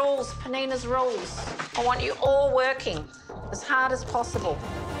 new rules, Penina's rules. I want you all working as hard as possible.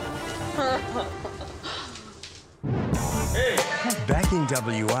 Back in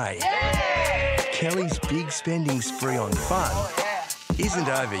WA, Kelly's big spending spree on fun isn't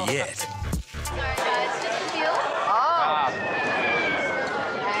over yet.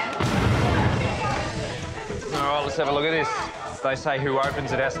 All right, let's have a look at this. They say who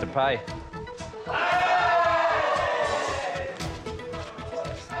opens it has to pay.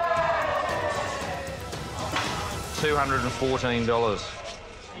 $214.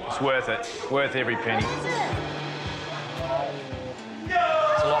 It's worth it. Worth every penny.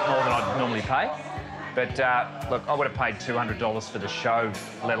 It's a lot more than I'd normally pay. But look, I would have paid $200 for the show,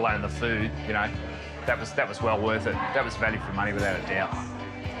 let alone the food. You know, that was well worth it. That was value for money without a doubt.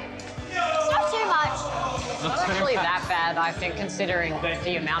 It's not too much. It's not actually that bad, I think, considering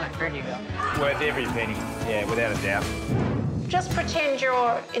the amount of food you got. Worth every penny. Yeah, without a doubt. Just pretend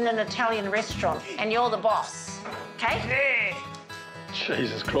you're in an Italian restaurant and you're the boss, OK?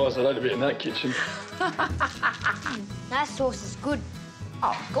 Jesus Christ, I'd like to be in that kitchen. That sauce is good.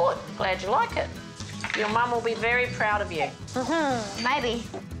 Oh, good. Glad you like it. Your mum will be very proud of you. Maybe.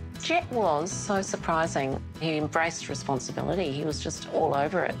 Jet was so surprising. He embraced responsibility. He was just all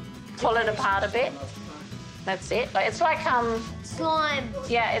over it. Pull it apart a bit. That's it. It's like, Slime.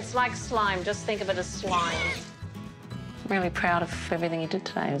 yeah, it's like slime. Just think of it as slime. I'm really proud of everything he did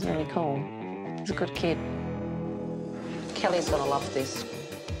today. It was really cool. He's a good kid. Kelly's gonna love this.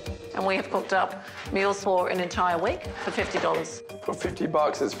 And we have cooked up meals for an entire week for $50. For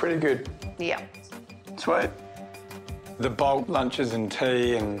 $50, it's pretty good. Yeah. Sweet. The bulk lunches and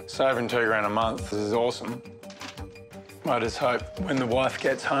tea and saving $2 grand a month is awesome. I just hope when the wife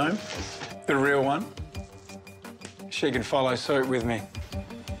gets home, the real one, she can follow suit with me.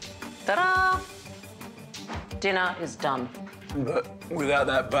 Ta-da! Dinner is done. But without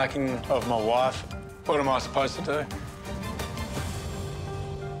that backing of my wife, what am I supposed to do?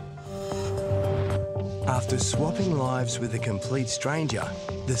 After swapping lives with a complete stranger,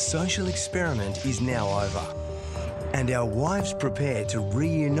 the social experiment is now over. And our wives prepare to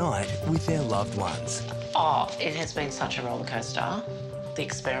reunite with their loved ones. Oh, it has been such a roller coaster, the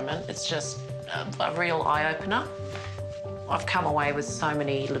experiment. It's just a real eye-opener. I've come away with so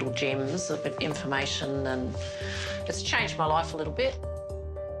many little gems of information and it's changed my life a little bit.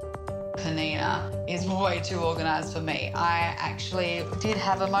 Penina is way too organised for me. I actually did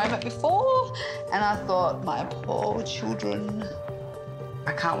have a moment before and I thought, my poor children.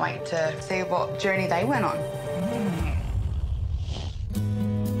 I can't wait to see what journey they went on.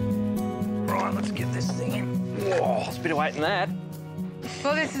 Right, let's get this thing in. Whoa, it's a bit of weight in that.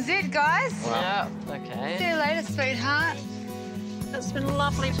 Well, this is it, guys. Yeah, okay. See you later, sweetheart. It's been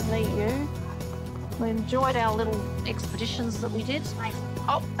lovely to meet you. We enjoyed our little expeditions that we did.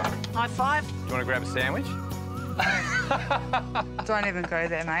 Oh, high five. Do you want to grab a sandwich? Don't even go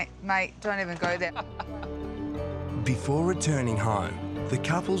there, mate. Mate, don't even go there. Before returning home, the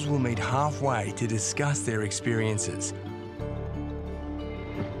couples will meet halfway to discuss their experiences.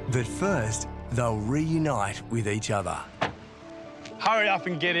 But first, they'll reunite with each other. Hurry up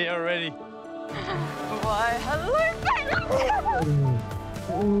and get here already. Why, hello,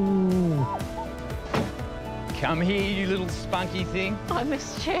 Ooh. Come here, you little spunky thing. I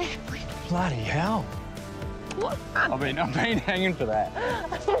missed you. Bloody hell. What? I've been hanging for that.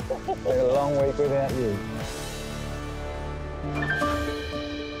 Been a long week without you.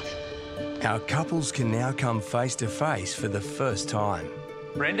 Our couples can now come face to face for the first time.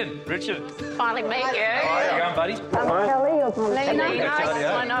 Brendan, Richard. Finally meet you. How you going, buddy? I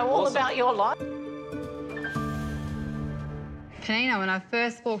know all about your life. Penina, when I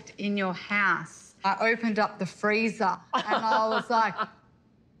first walked in your house, I opened up the freezer and I was like,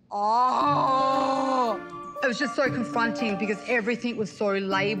 oh. It was just so confronting because everything was so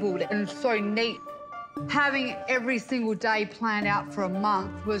labelled and so neat. Having every single day planned out for a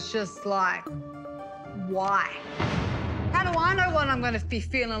month was just like, why? How do I know what I'm going to be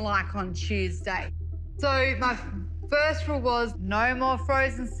feeling like on Tuesday? So my first rule was no more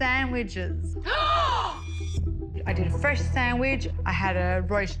frozen sandwiches. I did a fresh sandwich, I had a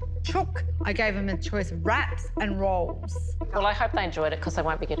roast chook, I gave them a choice of wraps and rolls. Well, I hope they enjoyed it because they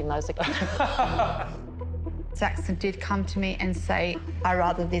won't be getting those again. Saxon did come to me and say, I'd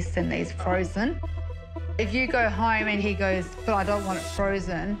rather this than these frozen. If you go home and he goes, but I don't want it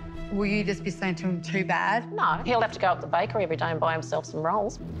frozen, will you just be saying to him, too bad? No, he'll have to go up to the bakery every day and buy himself some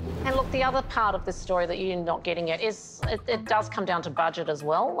rolls. And look, the other part of this story that you're not getting at is it does come down to budget as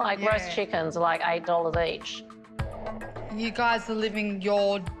well. Like roast chickens are like $8 each. You guys are living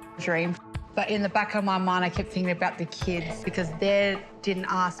your dream, but in the back of my mind, I kept thinking about the kids because they didn't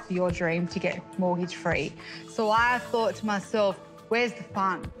ask for your dream to get mortgage free. So I thought to myself, where's the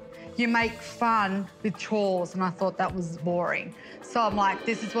fun? You make fun with chores, and I thought that was boring. So I'm like,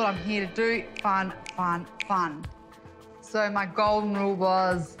 this is what I'm here to do, fun, fun, fun. So my golden rule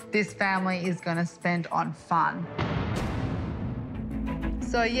was this family is going to spend on fun.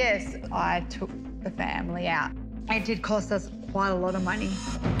 So yes, I took the family out. It did cost us quite a lot of money.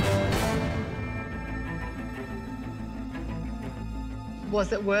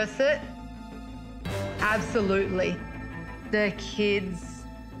 Was it worth it? Absolutely. The kids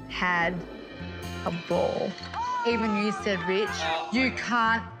had a ball. Even you said, Rich, you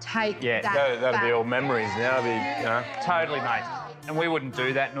can't take that that'll back. be all memories now. You know. Totally, mate. And we wouldn't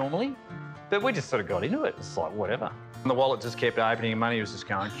do that normally, but we just sort of got into it. It's like, whatever. And the wallet just kept opening and money was just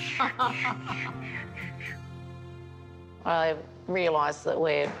going. I realise that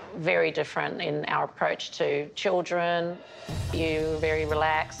we're very different in our approach to children. You're a very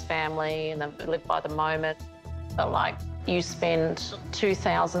relaxed family and live by the moment. But, like, you spend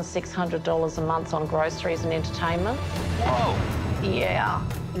 $2,600 a month on groceries and entertainment. Whoa! Yeah,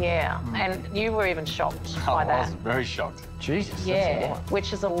 yeah. And you were even shocked by that. I was very shocked. Jesus, Yeah, that's a lot.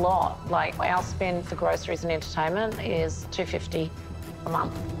 which is a lot. Like, our spend for groceries and entertainment is $250 a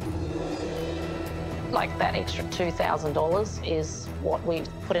month. Like, that extra $2,000 is what we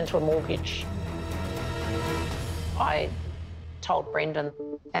put into a mortgage. I told Brendan,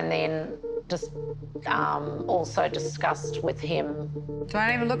 and then just also discussed with him.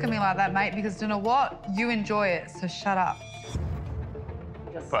 Don't even look at me like that, mate, because you know what? You enjoy it, so shut up.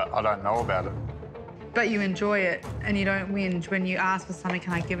 But I don't know about it. But you enjoy it, and you don't whinge when you ask for something,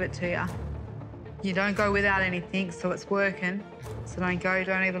 can I give it to you? You don't go without anything, so it's working. So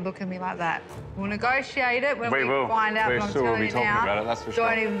don't even look at me like that. We'll negotiate it when we find out, but I'm sure we'll telling be you talking now, about it, that's for sure.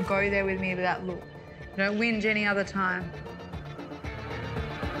 don't even go there with me with that look. Don't whinge any other time.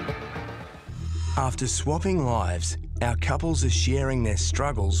 After swapping lives, our couples are sharing their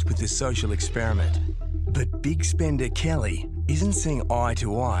struggles with the social experiment. But big spender Kelly isn't seeing eye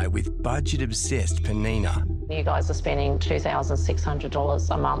to eye with budget-obsessed Penina. You guys are spending $2,600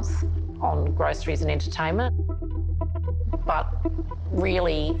 a month on groceries and entertainment. But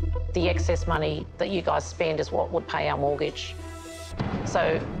really, the excess money that you guys spend is what would pay our mortgage.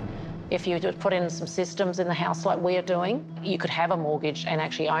 So if you just put in some systems in the house like we're doing, you could have a mortgage and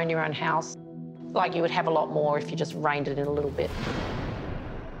actually own your own house. Like, you would have a lot more if you just reined it in a little bit.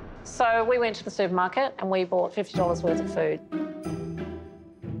 So we went to the supermarket and we bought $50 worth of food.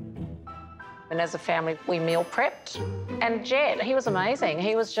 And as a family, we meal prepped. And Jet, he was amazing.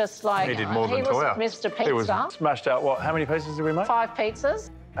 He was just like... He did more than Toya. Mr. Pizza. He was smashed out, what, how many pieces did we make? 5 pizzas.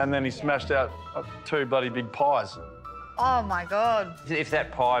 And then he smashed out 2 bloody big pies. Oh, my God. If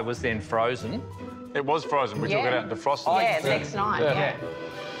that pie was then frozen... It was frozen. We took it out and defrosted it. Yeah, next night, yeah.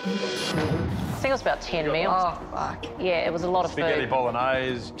 I think it was about 10 meals. Oh, fuck. Yeah, it was a lot of Spaghetti food.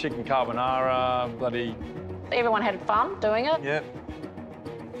 bolognese, chicken carbonara, bloody... Everyone had fun doing it. Yep.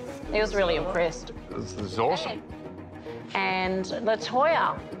 He was really impressed. This is awesome. And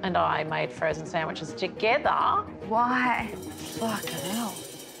Latoya and I made frozen sandwiches together. Why? Fucking hell.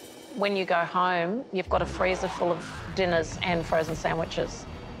 When you go home, you've got a freezer full of dinners and frozen sandwiches.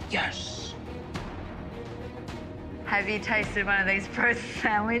 Yes. Have you tasted one of these frozen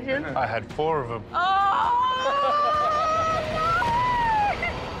sandwiches? I had 4 of them. No!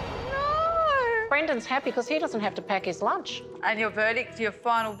 Brendan's happy because he doesn't have to pack his lunch. And your verdict, your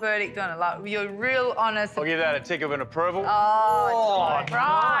final verdict on it, like, you're real honest. I'll give that a tick of an approval. Oh,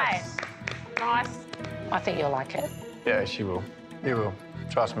 right. Nice. I think you'll like it. Yeah, she will. He will.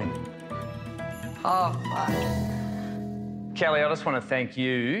 Trust me. Oh, fuck. Kelly, I just want to thank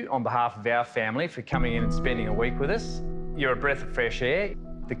you on behalf of our family for coming in and spending a week with us. You're a breath of fresh air.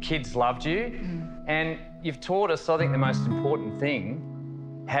 The kids loved you. And you've taught us, I think, the most important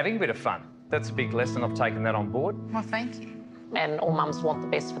thing, having a bit of fun. That's a big lesson. I've taken that on board. Well, thank you. And all mums want the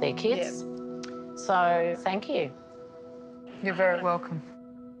best for their kids. Yep. So, thank you. You're very welcome.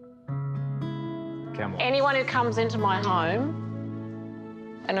 Come on. Anyone who comes into my home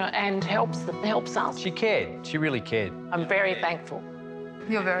and helps us. She cared. She really cared. I'm very thankful.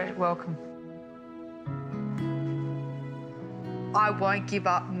 You're very welcome. I won't give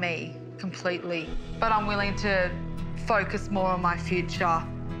up me completely, but I'm willing to focus more on my future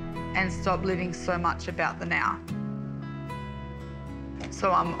and stop living so much about the now.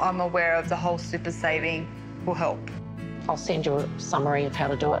 So I'm aware of the whole super saving will help. I'll send you a summary of how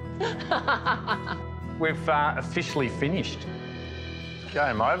to do it. We've officially finished.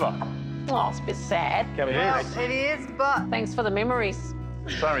 Game over. Oh, it's a bit sad. It is, but... Thanks for the memories.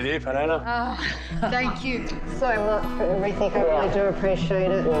 Same with you, Penina. Thank you so much for everything. I really do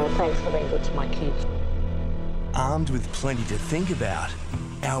appreciate it. Well, thanks for being good to my kids. Armed with plenty to think about,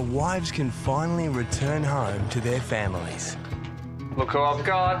 our wives can finally return home to their families. Look who I've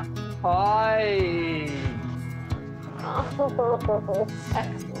got. Hi.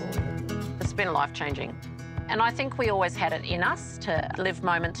 It's been life-changing. And I think we always had it in us to live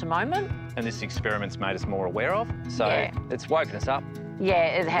moment to moment. And this experiment's made us more aware of, so it's woken us up. Yeah,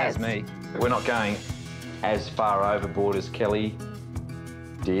 it has. Me. We're not going as far overboard as Kelly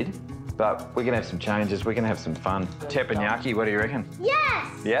did, but we're going to have some changes. We're going to have some fun. Teppanyaki, what do you reckon?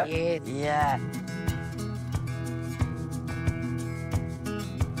 Yes! Yeah? Yes. Yeah.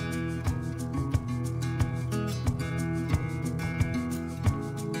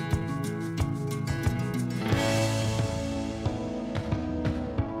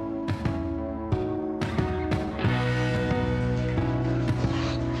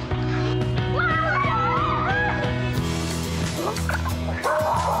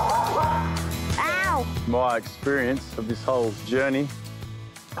 My experience of this whole journey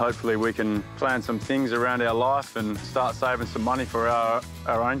Hopefully we can plan some things around our life and start saving some money for our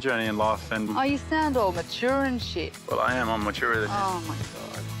own journey in life. And Oh, you sound all mature and shit. well, I am. I'm mature than you. Oh, my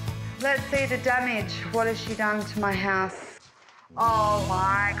God. Let's see the damage. What has she done to my house? Oh,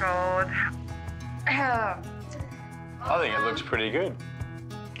 my God. I think it looks pretty good.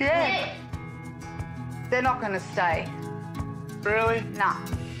 Yeah. They're not going to stay. Really? Nah.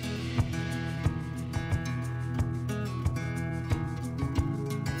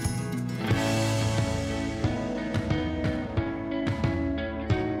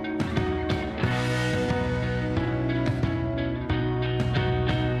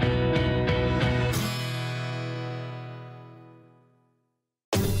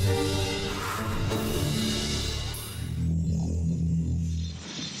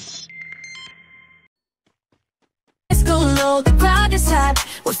 The crowd is hot.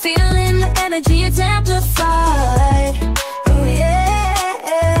 We're feeling the energy, it's amplified. Oh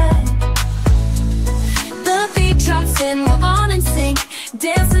yeah. The beat drops in, we're on in sync,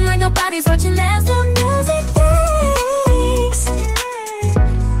 dancing like nobody's watching as the music plays.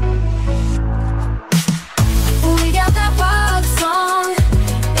 We got that rock song,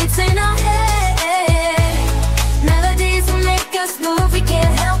 it's in our head. Melodies will make us move, we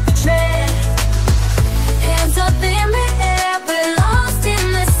can't help the trend. Hands up in the air, we're lost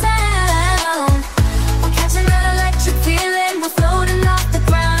in the sound. We're catching that electric feeling, we're floating off the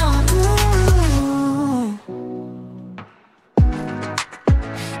ground. Ooh.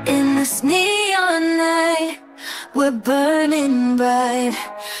 In this neon night, we're burning bright.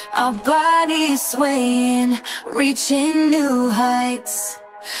 Our bodies swaying, reaching new heights.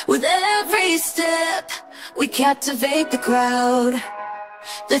 With every step, we captivate the crowd.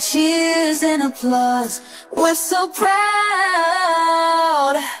 The cheers and applause, we're so proud.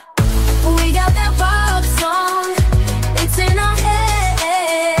 We got that rock song, it's in our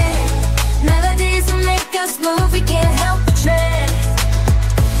head. Melodies will make us move, we can't help the trend.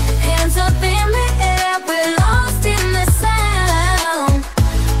 Hands up in the air, we're lost in the sound.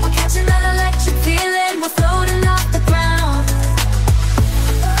 We're catching that electric feeling, we're floating off the ground.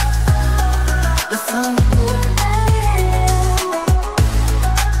 The fun.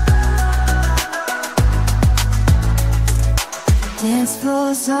 Dance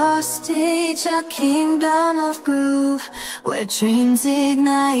floors our stage, a kingdom of groove, where dreams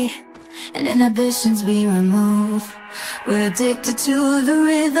ignite and inhibitions we remove. We're addicted to the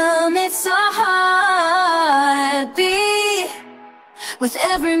rhythm, it's our heartbeat. With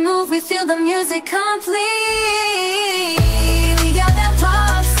every move we feel the music complete. We got that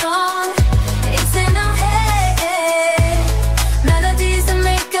pop song, it's in our head. Melodies that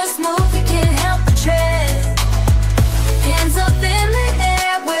make us move, we can't help the trend. Hands up in the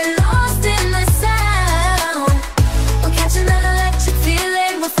air, we're lost in the sound. We're catching that electric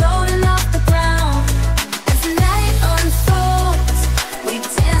feeling, we're floating off the ground. As the night unfolds, we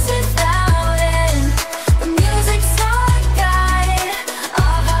dance without end. The music's our guide,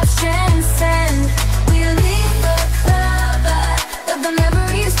 our hearts transcend. We leave the club, but the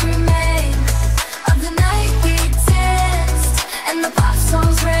memories remain. Of the night we danced, and the pop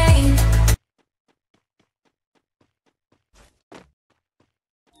songs rain.